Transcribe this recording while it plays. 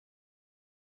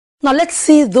Now let's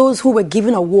see those who were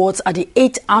given awards at the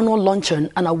 8th annual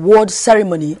luncheon and award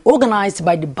ceremony organized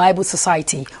by the Bible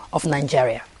Society of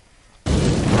Nigeria.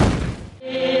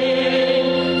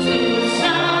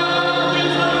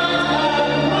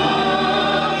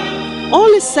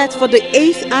 All is set for the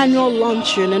 8th annual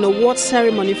luncheon and award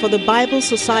ceremony for the Bible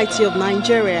Society of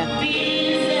Nigeria.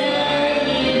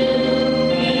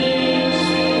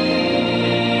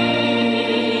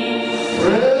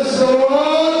 Praise the Lord.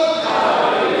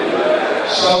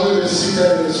 Shall we be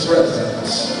seated in His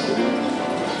presence?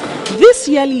 This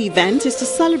yearly event is to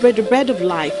celebrate the bread of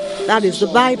life, that is the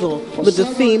Bible, with the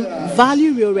theme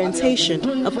Value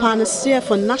Reorientation, a panacea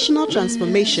for national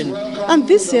transformation, and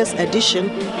this year's edition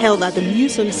held at the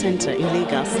Museum Center in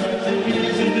Lagos.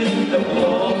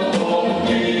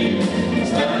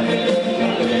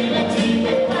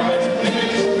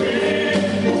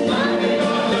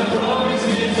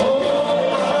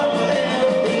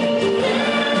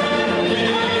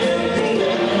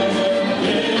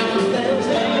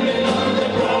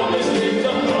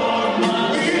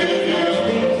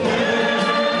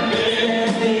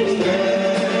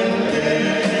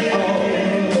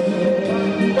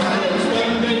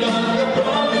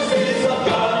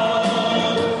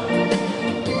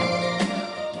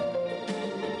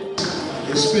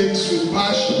 He speaks with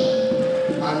passion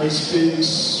and He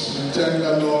speaks with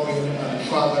tender loving and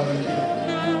fatherly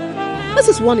care. This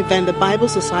is one event the Bible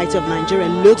Society of Nigeria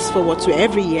looks forward to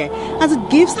every year, as it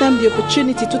gives them the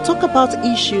opportunity to talk about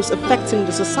issues affecting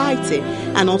the society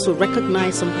and also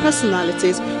recognize some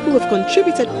personalities who have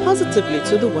contributed positively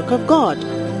to the work of God.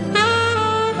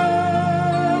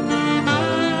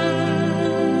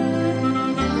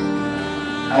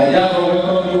 I therefore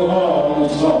welcome you all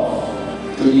with love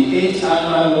to the 8th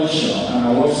annual luncheon and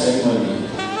award ceremony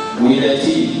with the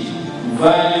theme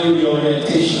Value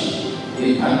Reorientation,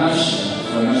 a panacea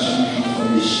for national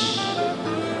transformation.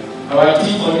 Our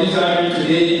theme for this gathering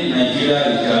today in Nigeria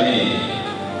is Germany.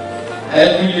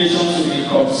 Every nation should be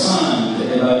concerned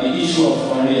about the issue of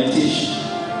orientation.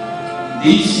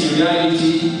 This in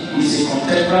reality is a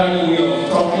contemporary way of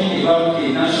talking about a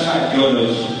national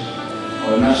ideology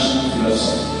or national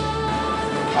philosophy.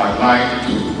 I'd like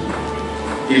to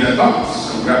in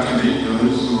advance congratulate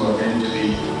those who are going to be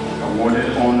awarded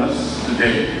honors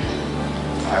today.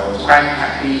 I was quite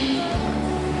happy to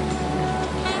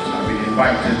have been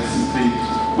invited simply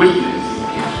to witness the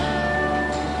occasion,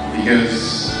 because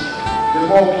the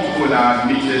more people are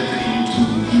admitted into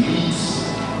elite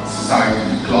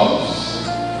society clubs,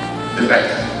 the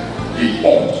better it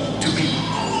ought to be.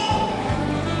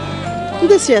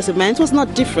 This year's event was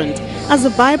not different, as the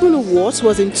Bible Awards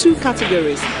was in two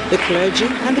categories, the clergy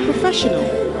and the professional.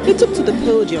 They took to the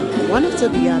podium, one after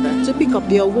the other, to pick up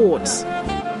the awards.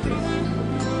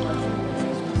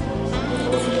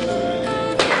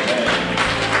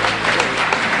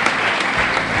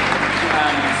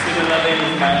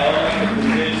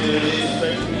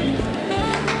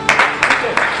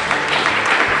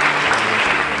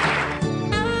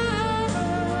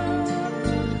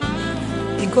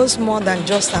 It goes more than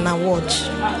just an award.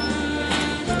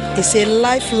 It's a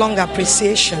lifelong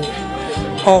appreciation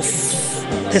of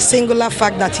the singular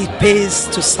fact that it pays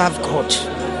to serve God.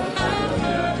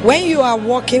 When you are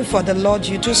working for the Lord,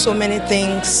 you do so many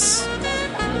things,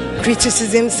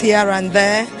 criticisms here and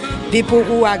there, people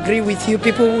who agree with you,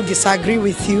 people who disagree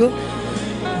with you,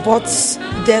 but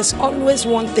there's always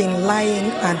one thing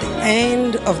lying at the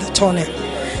end of the tunnel,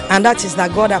 and that is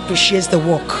that God appreciates the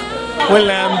work. Well,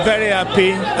 I'm very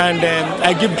happy, and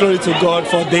I give glory to God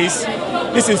for this.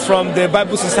 This is from the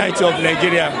Bible Society of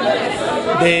Nigeria,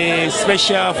 the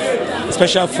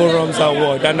Special Forums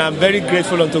Award, and I'm very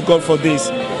grateful unto God for this.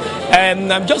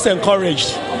 And I'm just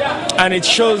encouraged, and it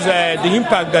shows the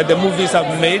impact that the movies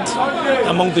have made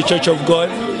among the Church of God,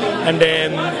 and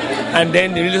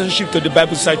then the relationship to the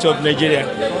Bible Society of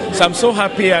Nigeria. So I'm so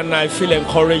happy, and I feel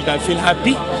encouraged, I feel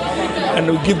happy, and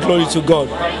we give glory to God.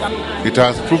 It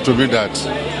has proved to me that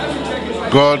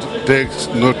God takes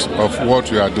note of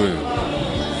what we are doing.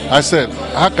 I said,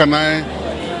 how can I,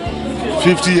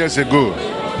 50 years ago,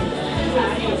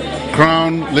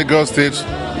 crown Lagos State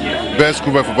Best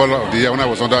Schoolboy Footballer of the Year when I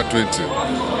was under 20?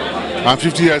 And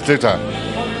 50 years later,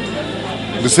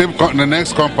 the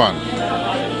next compound,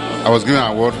 I was given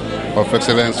an award of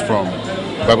excellence from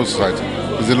Bible Society.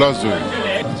 It's the Lord's doing.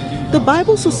 The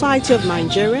Bible Society of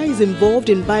Nigeria is involved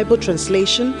in Bible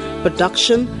translation,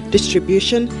 production,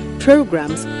 distribution,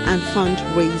 programs, and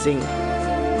fundraising.